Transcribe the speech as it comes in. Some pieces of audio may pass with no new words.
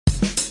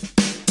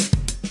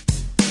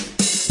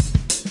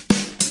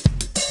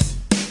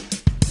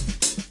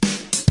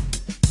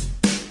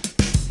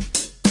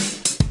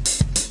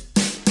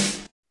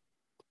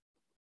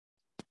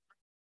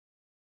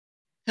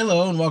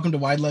Hello and welcome to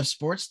Wide Left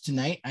Sports.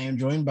 Tonight, I am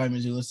joined by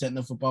Missoula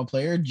Sentinel football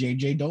player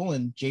JJ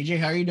Dolan. JJ,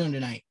 how are you doing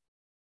tonight?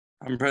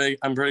 I'm pretty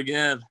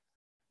good.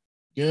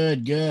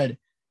 Good.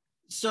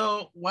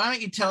 So, why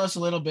don't you tell us a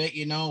little bit,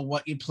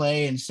 what you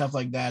play and stuff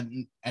like that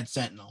at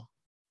Sentinel?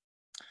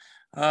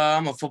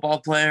 I'm a football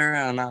player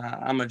and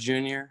I'm a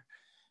junior,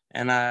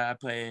 and I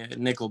play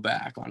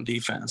nickelback on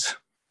defense.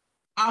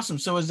 Awesome.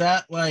 So, is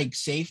that like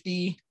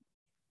safety?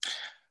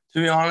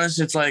 To be honest,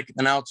 it's like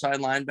an outside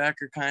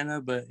linebacker kind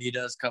of, but he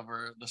does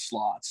cover the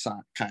slots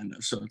kind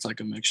of. So it's like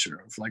a mixture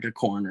of like a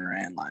corner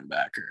and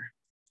linebacker.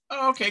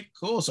 Oh, okay,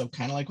 cool. So,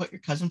 kind of like what your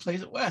cousin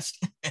plays at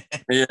West.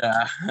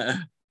 Yeah.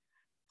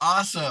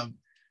 Awesome.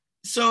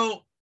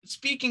 So,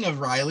 speaking of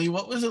Riley,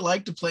 what was it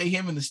like to play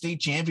him in the state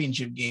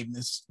championship game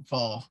this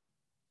fall?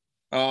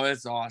 Oh,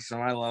 it's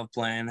awesome. I love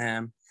playing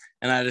him.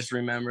 And I just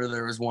remember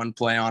there was one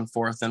play on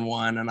 4th and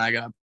 1, and I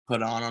got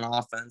put on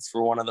offense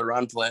for one of the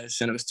run plays,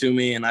 and it was to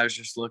me, and I was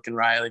just looking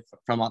Riley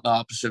from the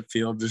opposite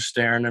field, just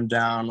staring him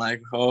down like,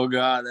 oh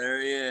God,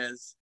 there he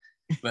is.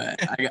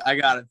 But I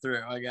got it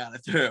through.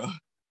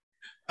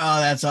 Oh,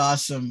 that's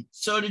awesome.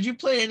 So, did you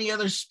play any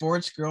other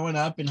sports growing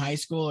up in high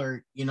school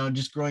or,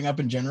 just growing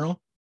up in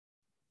general?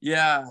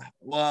 Yeah.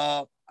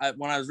 Well,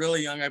 when I was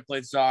really young, I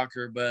played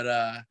soccer,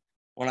 but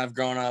when I've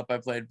grown up, I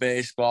played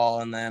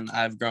baseball, and then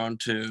I've grown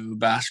to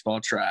basketball,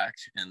 track,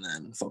 and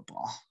then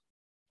football.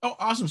 Oh,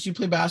 awesome. So, you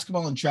play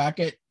basketball and track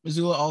at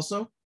Missoula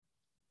also?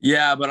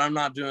 Yeah, but I'm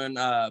not doing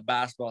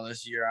basketball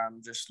this year.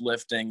 I'm just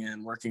lifting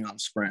and working on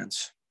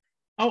sprints.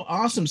 Oh,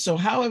 awesome. So,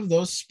 how have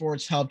those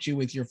sports helped you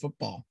with your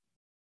football?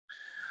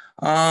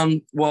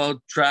 Well,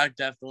 track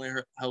definitely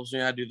helps me.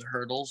 I do the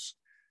hurdles.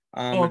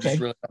 Oh, It just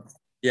okay. really,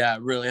 yeah,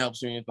 it really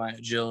helps me with my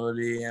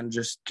agility and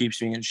just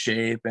keeps me in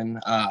shape, and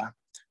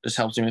just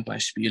helps me with my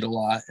speed a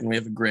lot. And we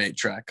have a great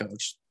track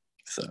coach,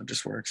 so it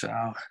just works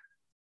out.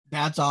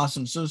 That's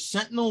awesome. So,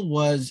 Sentinel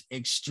was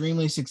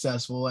extremely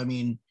successful. I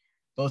mean,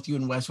 both you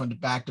and Wes went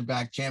to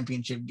back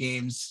championship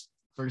games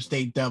for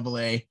state double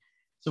A.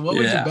 So, what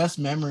was your Yeah, best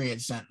memory at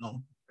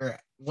Sentinel? Or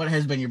what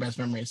has been your best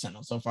memory at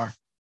Sentinel so far?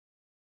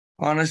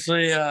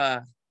 honestly,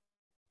 the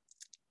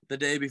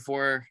day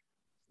before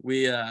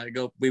we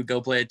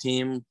go play a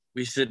team,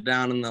 we sit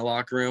down in the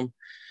locker room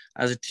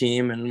as a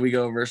team, and we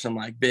go over some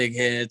like big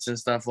hits and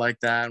stuff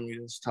like that, and we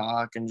just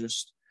talk and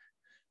just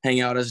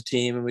hang out as a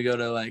team. And we go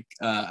to like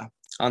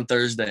on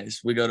Thursdays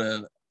we go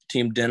to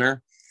team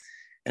dinner,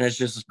 and it's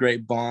just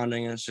great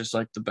bonding, and it's just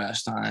like the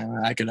best time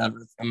I could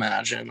ever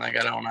imagine. Like,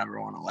 I don't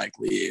ever want to like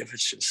leave.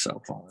 It's just so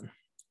fun.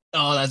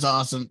 Oh, that's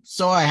awesome.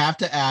 So, I have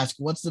to ask,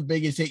 what's the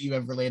biggest hit you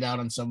ever laid out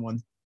on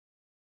someone?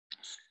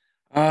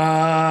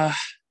 uh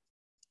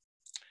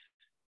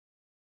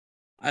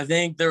I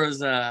think it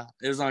was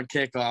on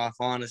kickoff,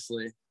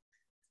 honestly,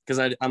 because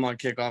I'm on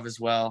kickoff as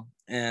well.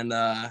 And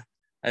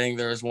I think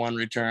there was one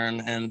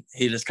return, and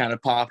he just kind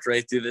of popped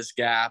right through this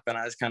gap, and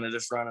I was kind of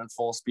just running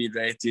full speed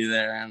right through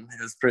there, and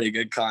it was pretty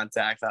good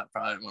contact. That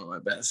probably one of my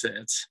best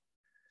hits.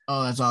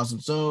 Oh, that's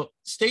awesome. So,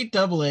 state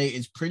double A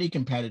is pretty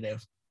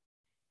competitive.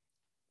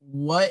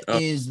 What Oh,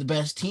 is the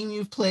best team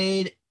you've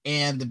played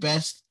and the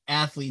best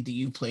athlete that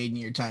you played in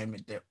your time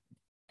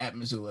at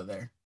Missoula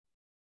there?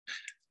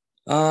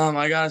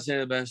 I gotta say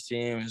the best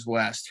team is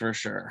West for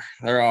sure.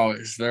 They're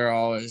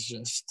always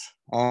just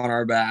on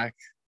our back,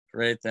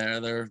 right there.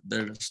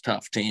 They're just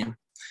tough team.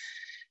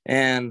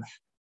 And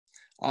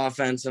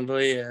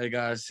offensively, I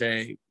gotta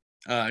say,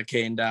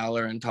 Caden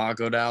Dowler and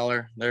Taco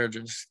Dowler,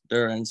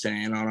 they're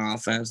insane on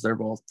offense. They're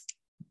both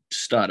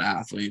stud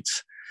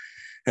athletes.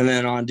 And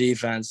then on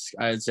defense,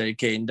 I'd say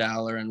Caden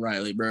Dowler and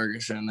Riley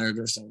Bergerson. They're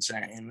just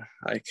insane.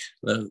 Like,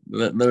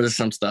 they're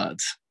some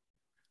studs.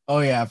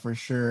 Oh yeah, for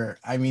sure.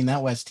 I mean,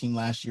 that West team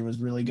last year was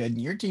really good,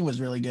 and your team was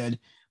really good.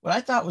 What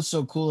I thought was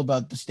so cool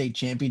about the state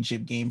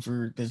championship game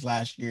for this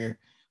last year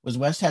was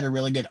West had a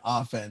really good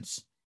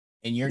offense,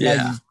 and your Yeah,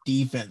 guys'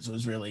 defense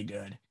was really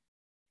good.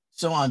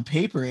 So on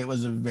paper, it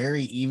was a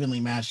very evenly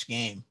matched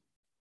game.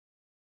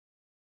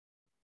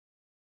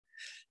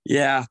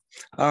 yeah.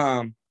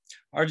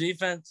 Our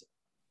defense,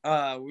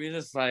 we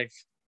just like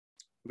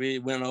we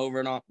went over,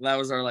 and all, that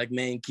was our like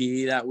main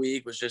key that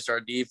week, was just our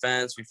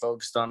defense. We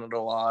focused on it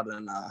a lot,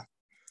 and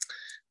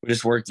we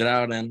just worked it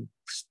out and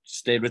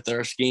stayed with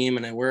our scheme,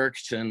 and it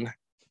worked. And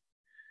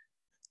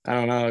I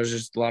don't know, it was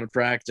just a lot of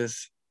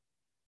practice.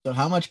 So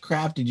how much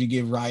crap did you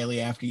give Riley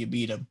after you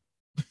beat him?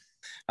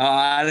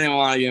 I didn't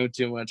want to give him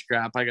too much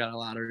crap. I got a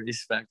lot of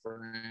respect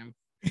for him.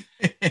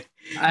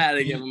 I had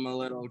to give him a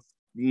little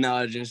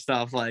nudge and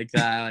stuff like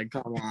that. Like,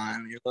 come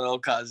on, your little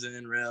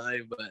cousin,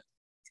 really? But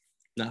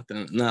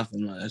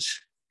nothing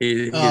much.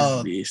 He's a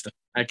Oh, beast.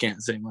 I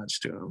can't say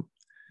much to him.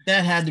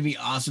 that had to be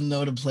awesome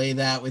though to play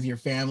that with your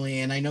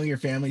family. And I know your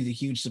family's a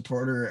huge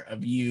supporter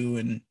of you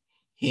and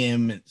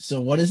him. So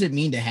what does it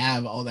mean to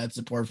have all that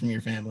support from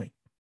your family?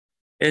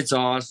 It's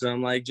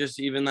awesome. Like, just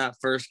even that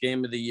first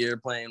game of the year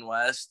playing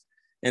West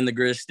in the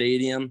Grizz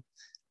Stadium,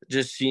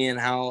 just seeing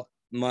how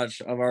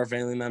much of our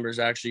family members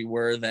actually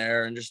were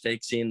there, and just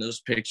seeing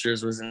those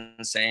pictures was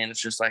insane.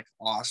 It's just like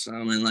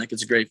awesome, and like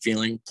it's a great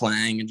feeling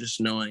playing and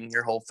just knowing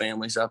your whole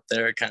family's up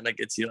there. It kind of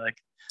gets you like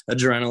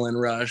adrenaline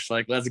rush,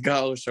 like let's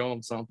go, show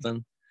them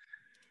something.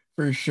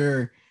 For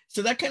sure.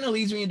 So that kind of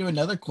leads me into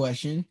another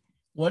question.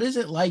 What is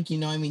it like?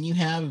 I mean, you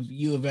have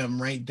U of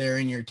M right there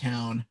in your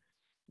town.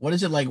 What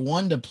is it like,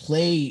 one, to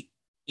play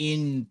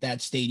in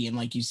that stadium,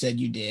 like you said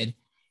you did,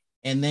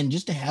 and then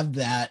just to have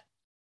that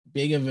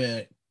big of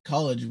a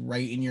college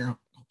right in your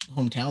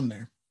hometown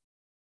there?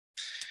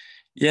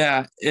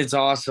 Yeah, it's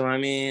awesome. I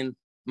mean,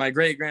 my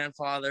great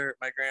grandfather,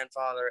 my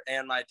grandfather,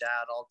 and my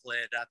dad all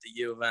played at the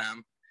U of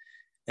M.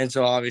 And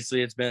so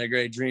obviously it's been a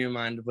great dream of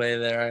mine to play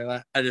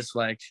there. I just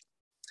like,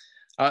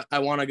 I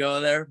want to go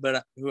there,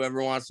 but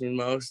whoever wants me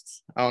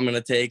most, I'm going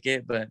to take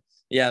it. But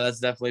yeah, that's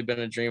definitely been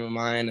a dream of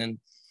mine. And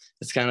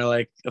it's kind of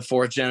like a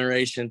fourth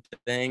generation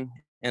thing.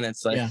 And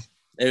it's like, Yeah,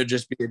 it would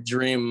just be a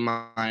dream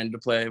of mine to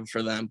play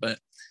for them. But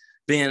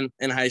being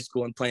in high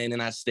school and playing in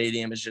that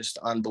stadium is just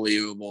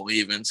unbelievable,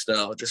 even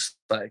still. Just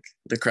like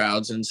the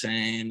crowd's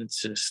insane.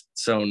 It's just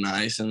so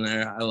nice in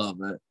there. I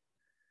love it.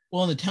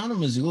 well, the town of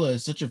Missoula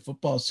is such a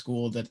football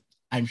school that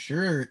I'm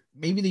sure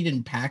maybe they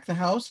didn't pack the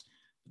house,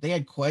 but they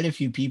had quite a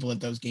few people at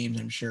those games,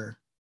 I'm sure.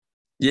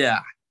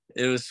 Yeah,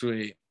 it was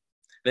sweet.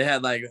 They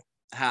had like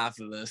half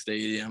of the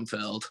stadium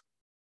filled.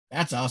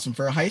 That's awesome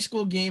for a high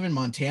school game in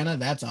Montana.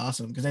 That's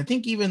awesome, because I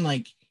think even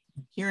like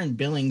here in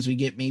Billings we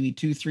get maybe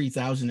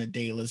 2,000-3,000 a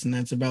day, and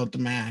that's about the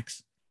max.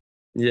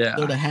 So Yeah.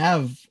 to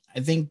have, I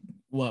think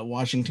what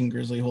Washington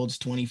Grizzly holds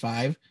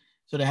 25.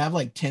 So to have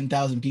like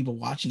 10,000 people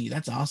watching you,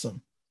 that's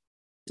awesome.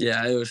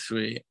 Yeah, it was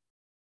sweet.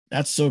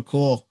 That's so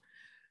cool.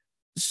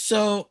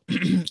 So,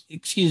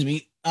 excuse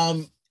me.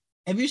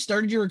 Have you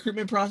started your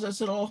recruitment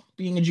process at all,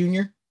 being a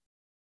junior?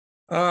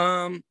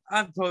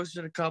 I've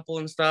posted a couple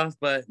and stuff,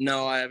 but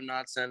no, I have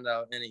not sent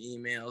out any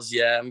emails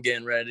yet. I'm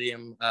getting ready.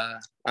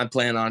 I'm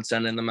planning on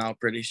sending them out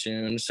pretty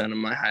soon, sending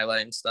my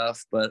highlight and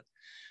stuff. But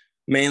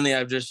mainly,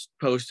 I've just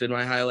posted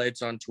my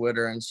highlights on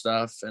Twitter and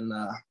stuff, and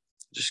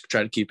just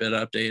try to keep it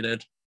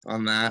updated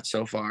on that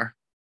so far.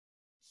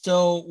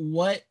 So,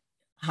 what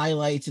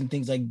highlights and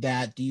things like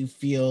that do you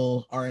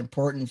feel are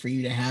important for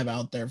you to have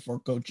out there for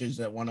coaches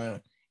that want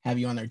to have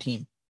you on their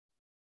team?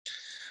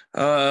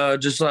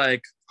 Just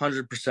like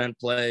 100%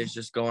 plays,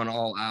 just going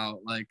all out.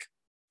 Like,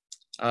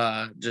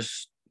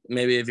 just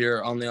maybe if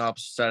you're on the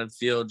opposite side of the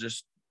field,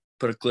 just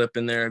put a clip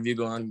in there. If you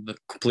go on the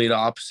complete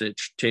opposite,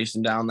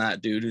 chasing down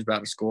that dude who's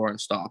about to score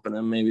and stopping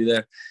him, maybe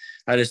there.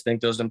 I just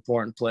think those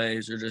important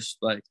plays are just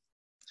like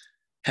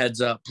heads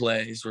up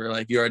plays where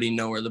like you already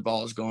know where the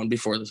ball is going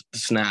before the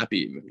snap,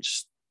 even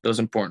just those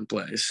important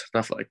plays,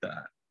 stuff like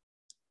that.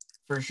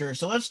 For sure.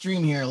 So let's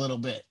dream here a little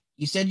bit.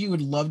 You said you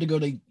would love to go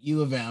to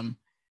U of M,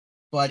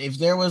 but if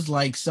there was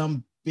like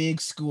some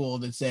big school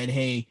that said,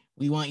 "Hey,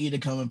 we want you to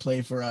come and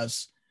play for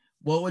us,"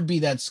 what would be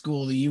that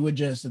school that you would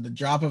just at the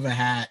drop of a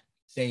hat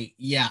say,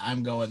 "Yeah,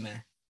 I'm going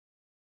there"?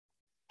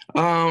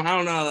 I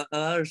don't know. The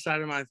other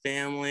side of my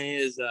family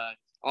is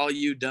all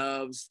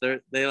UWs.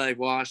 They like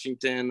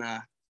Washington.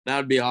 That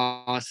would be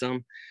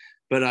awesome.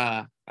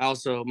 But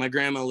also, my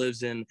grandma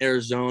lives in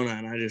Arizona,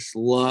 and I just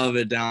love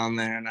it down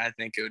there. And I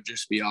think it would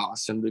just be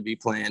awesome to be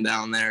playing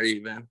down there.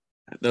 Even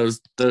those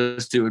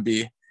two would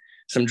be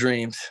some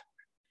dreams.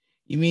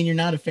 You mean you're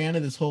not a fan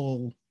of this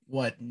whole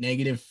what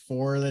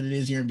 -4 that it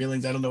is here in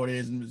Billings? I don't know what it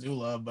is in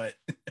Missoula, but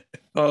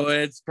Oh,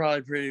 it's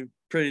probably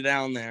pretty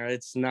down there.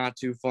 It's not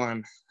too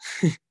fun.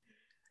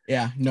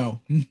 yeah,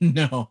 no,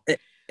 no.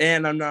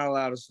 And I'm not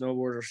allowed to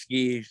snowboard or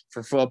ski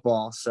for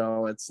football,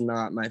 so it's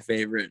not my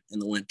favorite in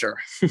the winter.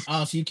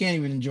 Oh, so you can't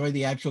even enjoy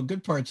the actual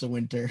good parts of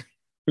winter.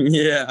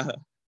 Yeah.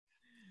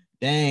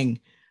 Dang.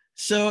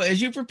 So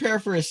as you prepare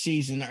for a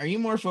season, are you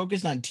more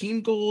focused on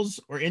team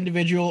goals or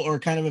individual or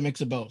kind of a mix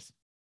of both?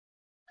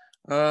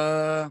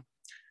 Uh,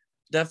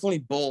 Definitely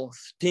both.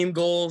 Team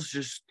goals,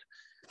 just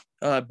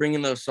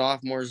bringing those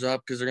sophomores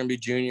up because they're gonna be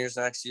juniors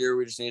next year.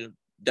 We just need to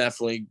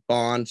definitely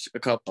bond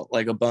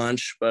a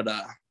bunch, but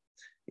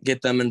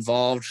get them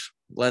involved,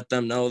 let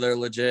them know they're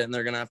legit and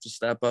they're gonna have to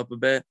step up a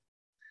bit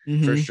for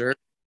Mm-hmm. sure.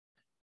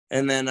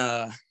 And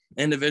then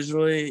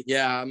individually,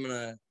 yeah, I'm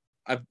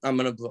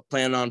gonna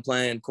plan on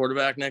playing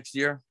quarterback next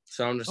year,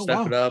 so I'm gonna Oh,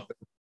 step it wow. up.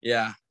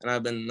 Yeah, and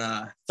I've been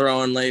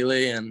throwing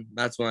lately, and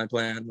that's my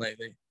plan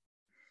lately.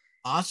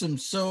 Awesome.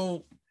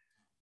 So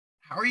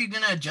how are you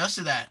going to adjust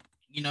to that,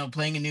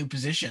 playing a new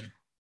position?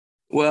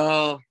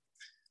 Well,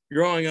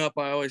 growing up,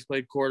 I always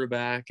played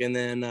quarterback, and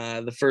then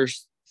the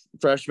first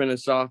freshman and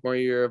sophomore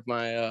year of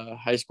my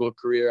high school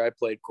career, I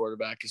played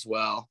quarterback as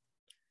well.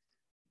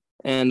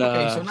 And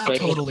Okay, so not so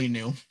totally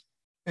new.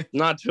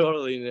 not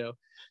totally new.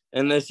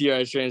 And this year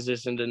I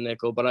transitioned to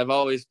nickel, but I've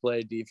always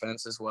played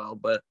defense as well.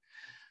 But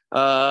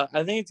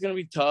I think it's going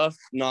to be tough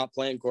not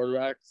playing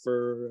quarterback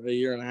for a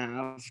year and a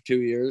half,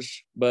 2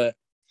 years. But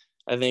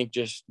I think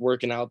just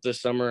working out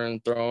this summer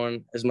and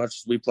throwing as much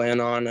as we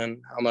plan on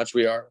and how much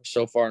we are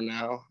so far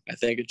now, I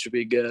think it should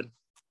be good.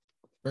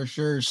 For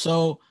sure.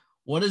 So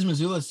What does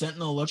Missoula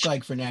Sentinel look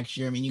like for next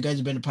year? I mean, you guys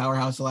have been a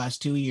powerhouse the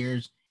last 2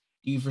 years.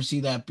 Do you foresee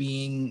that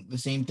being the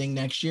same thing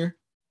next year?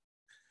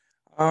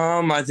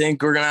 I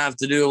think we're gonna have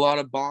to do a lot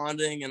of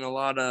bonding and a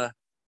lot of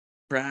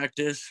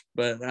practice,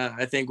 but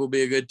I think we'll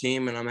be a good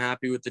team, and I'm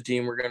happy with the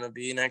team we're gonna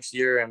be next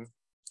year, and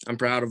I'm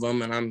proud of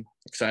them, and I'm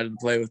excited to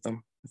play with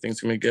them. I think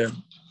it's gonna be good.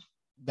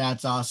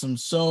 That's awesome.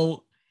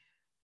 So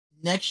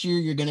next year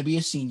you're going to be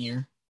a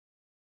senior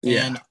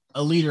Yeah. and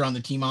a leader on the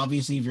team.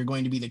 Obviously, if you're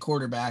going to be the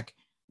quarterback,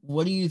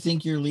 what do you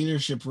think your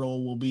leadership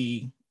role will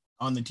be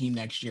on the team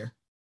next year?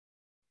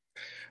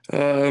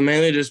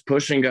 Mainly just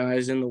pushing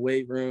guys in the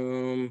weight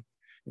room,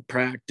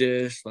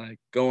 practice, like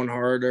going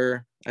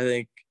harder. I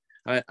think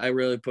I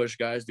really push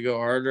guys to go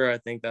harder. I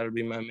think that would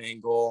be my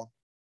main goal.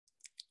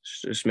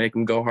 Just make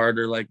them go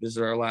harder. Like this is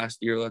our last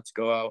year. Let's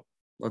go out.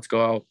 Let's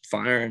go out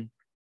firing.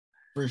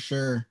 For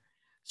sure.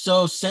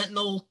 So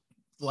Sentinel,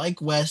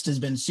 like West, has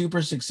been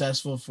super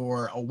successful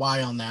for a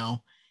while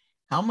now.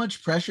 How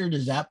much pressure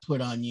does that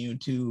put on you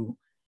to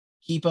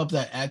keep up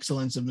that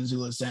excellence of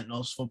Missoula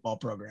Sentinel's football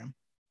program?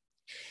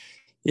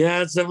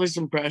 Yeah, it's definitely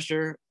some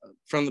pressure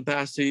from the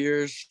past 2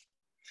 years,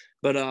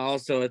 but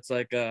also it's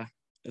like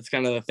it's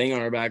kind of the thing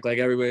on our back. Like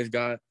we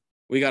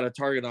got a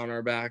target on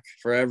our back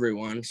for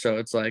everyone. So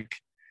it's like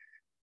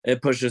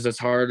it pushes us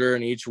harder,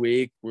 and each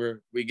week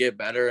we get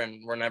better,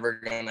 and we're never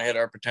gonna hit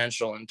our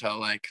potential until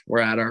like we're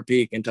at our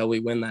peak, until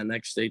we win that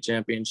next state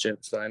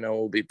championship. So I know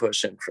we'll be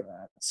pushing for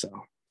that. So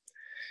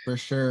For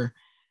sure.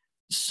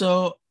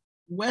 So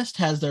West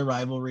has their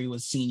rivalry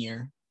with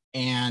Senior,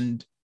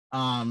 and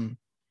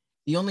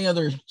the only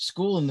other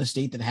school in the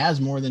state that has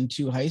more than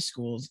two high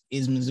schools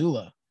is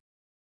Missoula.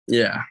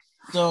 yeah,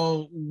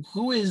 So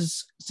who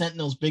is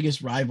Sentinel's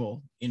biggest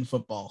rival in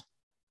football?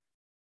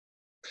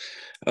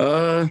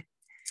 uh,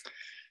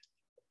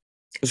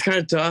 it's kind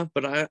of tough,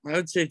 but I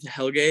would say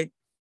Hellgate.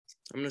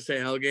 I'm gonna say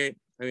Hellgate.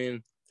 I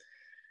mean,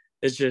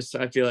 it's just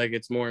I feel like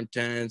it's more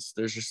intense.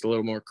 There's just a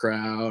little more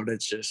crowd.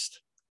 It's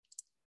just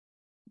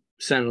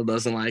Sentinel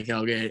doesn't like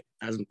Hellgate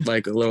as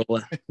like a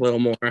little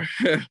more.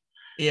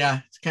 Yeah,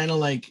 it's kind of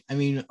like, I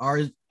mean,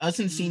 us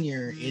and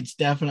Senior, it's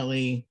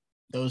definitely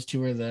those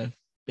two are the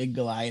big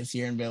Goliaths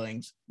here in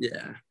Billings.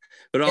 Yeah,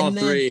 but And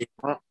then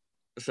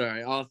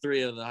all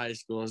three of the high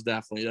schools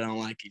definitely don't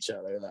like each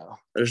other though.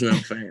 There's no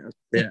fans.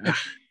 Yeah.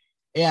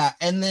 yeah,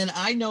 and then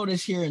I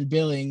notice here in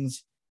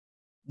Billings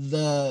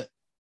the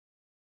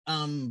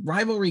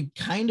rivalry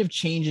kind of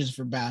changes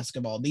for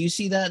basketball. Do you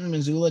see that in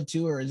Missoula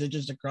too, or is it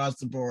just across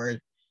the board?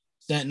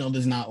 Sentinel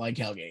does not like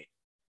Hellgate.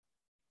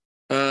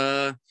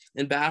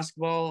 In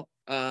basketball,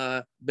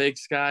 Big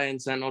Sky and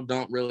Sentinel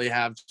don't really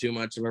have too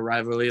much of a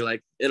rivalry.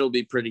 Like it'll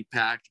be pretty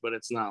packed, but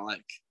it's not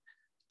like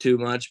too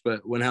much.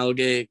 But when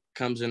Hellgate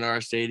comes into our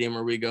stadium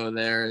or we go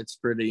there, it's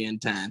pretty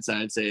intense.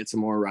 I'd say it's a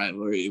more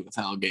rivalry with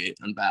Hellgate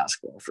on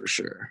basketball for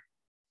sure.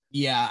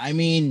 Yeah, I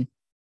mean,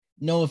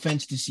 no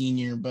offense to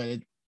Senior, but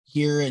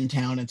here in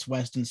town, it's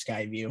West and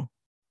Skyview.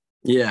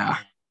 Yeah.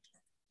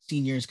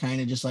 Senior is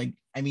kind of just like,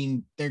 I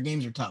mean, their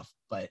games are tough,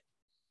 but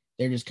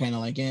they're just kind of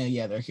like,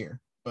 yeah, they're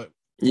here. But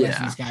West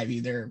and Yeah.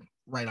 Skyview, they're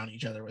right on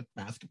each other with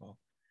basketball.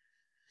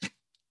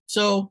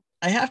 So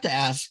I have to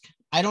ask,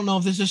 I don't know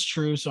if this is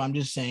true, so I'm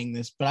just saying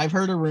this, but I've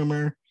heard a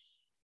rumor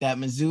that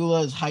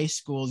Missoula's high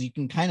schools, you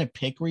can kind of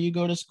pick where you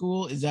go to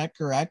school. Is that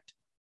correct?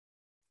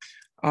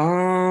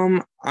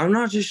 I'm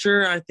not too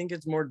sure. I think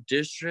it's more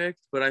district,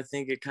 but I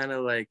think it kind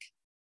of like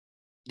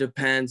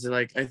depends.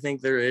 Like I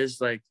think there is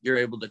like you're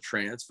able to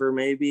transfer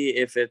maybe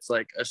if it's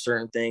like a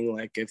certain thing,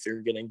 like if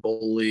you're getting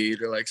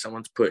bullied or like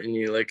someone's putting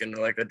you like into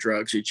like a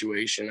drug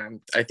situation.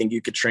 I think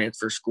you could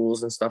transfer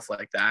schools and stuff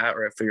like that,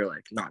 or if you're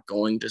like not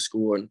going to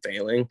school and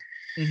failing.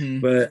 Mm-hmm.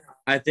 But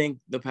I think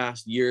the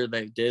past year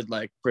they did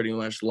like pretty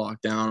much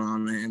lock down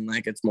on it, and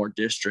like it's more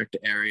district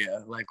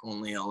area, like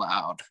only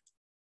allowed.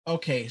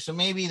 Okay, so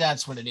maybe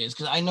that's what it is.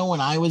 Because I know when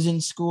I was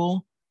in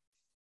school,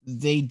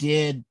 they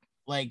did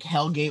like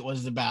Hellgate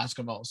was the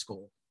basketball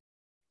school,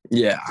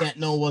 Yeah.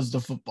 Sentinel was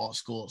the football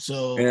school.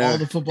 So all Yeah.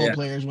 the football Yeah.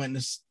 players went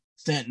to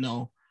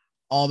Sentinel,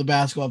 all the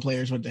basketball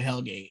players went to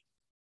Hellgate.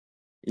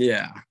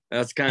 Yeah. And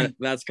That's kind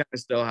of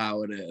still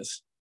how it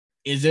is.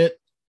 is it?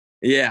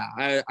 Yeah,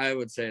 I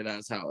would say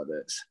that's how it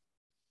is.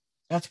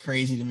 That's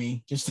crazy to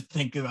me just to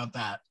think about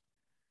that.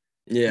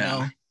 You Yeah.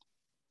 know,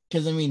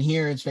 because I mean,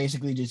 here it's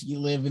basically just you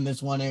live in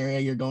this one area,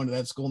 you're going to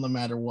that school no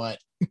matter what.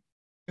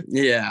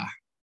 Yeah,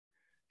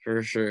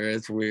 for sure.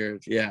 It's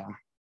weird. Yeah.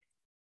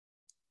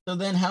 So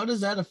then, how does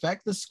that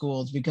affect the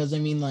schools? Because I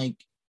mean, like,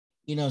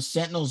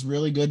 Sentinel's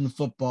really good in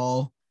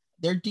football.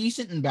 They're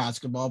decent in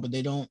basketball, but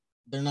they're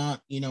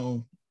not,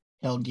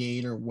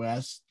 Hellgate or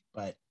West.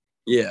 But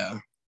Yeah.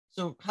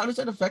 so, how does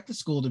that affect the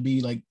school to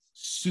be like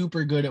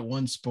super good at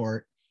one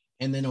sport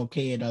and then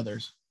okay at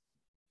others?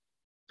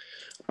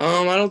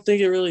 I don't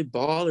think it really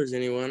bothers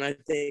anyone. I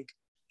think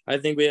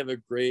we have a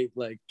great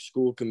like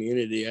school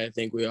community. I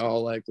think we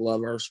all like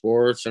love our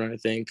sports, and I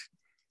think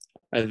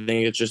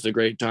it's just a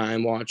great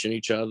time watching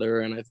each other,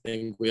 and I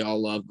think we all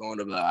love going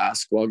to the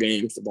basketball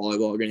games, the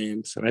volleyball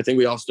games, and I think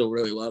we all still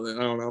really love it.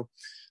 I don't know.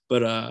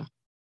 But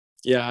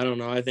Yeah, I don't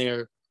know. I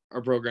think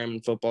our program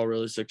in football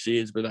really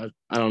succeeds, but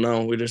I don't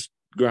know. We just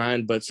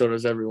grind, but so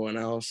does everyone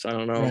else. I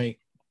don't know. Right.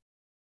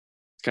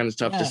 It's kind of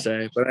tough to Yeah.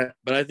 say,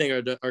 but I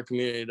think our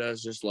community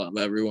does just love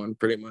everyone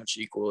pretty much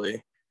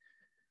equally.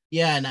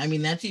 Yeah, and I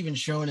mean that's even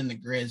shown in the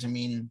Grizz. I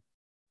mean,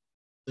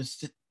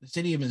 the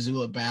city of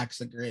Missoula backs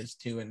the Grizz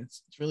too, and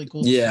it's really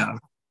cool to see. Yeah,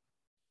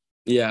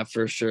 yeah,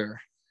 for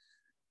sure.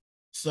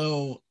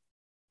 So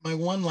my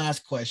one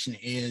last question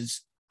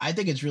is, I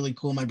think it's really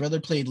cool. My brother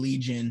played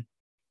Legion,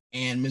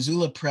 and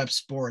Missoula Prep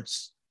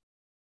Sports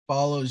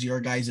follows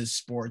your guys'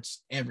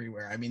 sports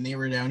everywhere. I mean, they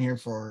were down here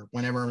for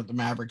whenever the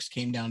Mavericks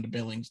came down to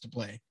Billings to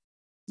play.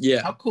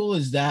 Yeah, How cool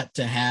is that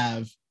to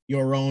have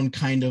your own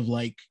kind of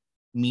like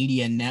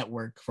media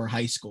network for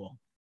high school?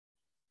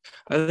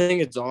 I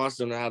think it's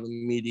awesome to have a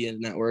media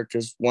network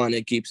because one,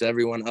 it keeps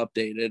everyone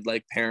updated,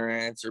 like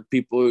parents or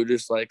people who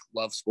just like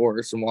love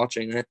sports and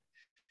watching it.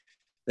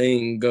 They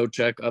can go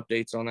check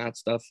updates on that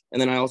stuff.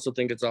 And then I also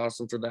think it's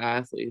awesome for the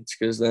athletes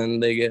because then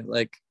they get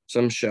like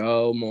some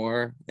show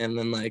more, and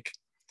then like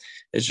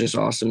it's just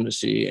awesome to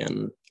see.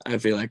 And I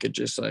feel like it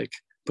just like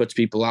puts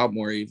people out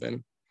more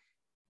even.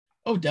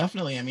 Oh,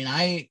 definitely. I mean,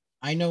 I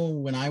know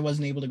when I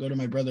wasn't able to go to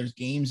my brother's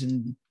games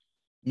in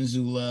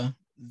Missoula,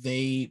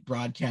 they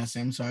broadcast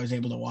them, so I was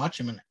able to watch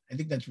them, and I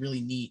think that's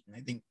really neat. And I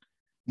think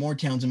more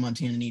towns in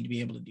Montana need to be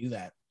able to do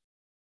that.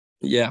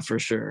 Yeah, for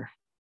sure.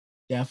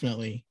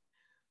 Definitely.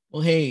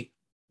 Well, hey,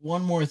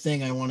 one more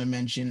thing I want to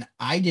mention.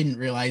 I didn't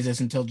realize this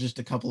until just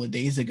a couple of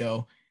days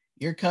ago.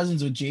 You're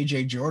cousins with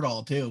JJ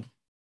Dolan too.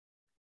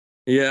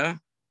 Yeah.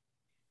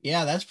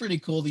 Yeah, that's pretty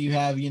cool that you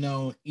have,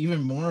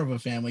 even more of a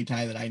family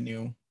tie that I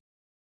knew.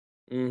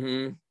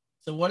 Mm-hmm.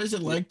 So what is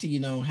it like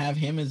to, have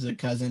him as a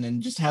cousin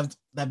and just have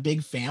that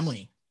big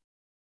family?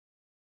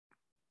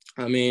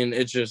 I mean,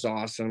 it's just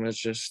awesome.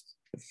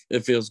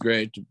 It feels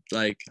great.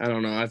 Like, I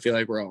don't know. I feel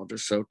like we're all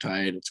just so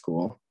tight. It's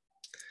cool.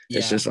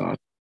 It's Yeah, just awesome.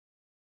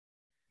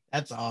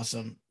 that's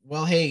awesome.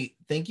 Well, hey,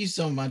 thank you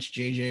so much,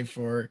 JJ,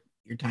 for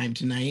your time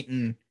tonight,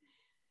 and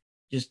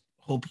just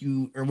hope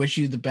you or wish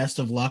you the best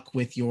of luck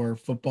with your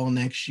football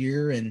next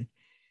year and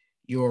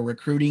your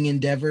recruiting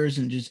endeavors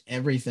and just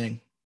everything.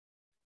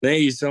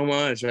 Thank you so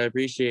much. I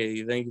appreciate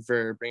you. Thank you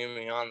for bringing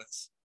me on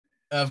this.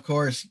 Of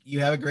course, you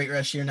have a great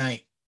rest of your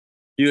night.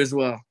 You as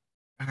well.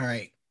 All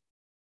right.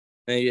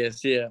 Thank you.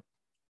 See ya.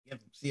 Yep.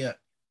 See ya.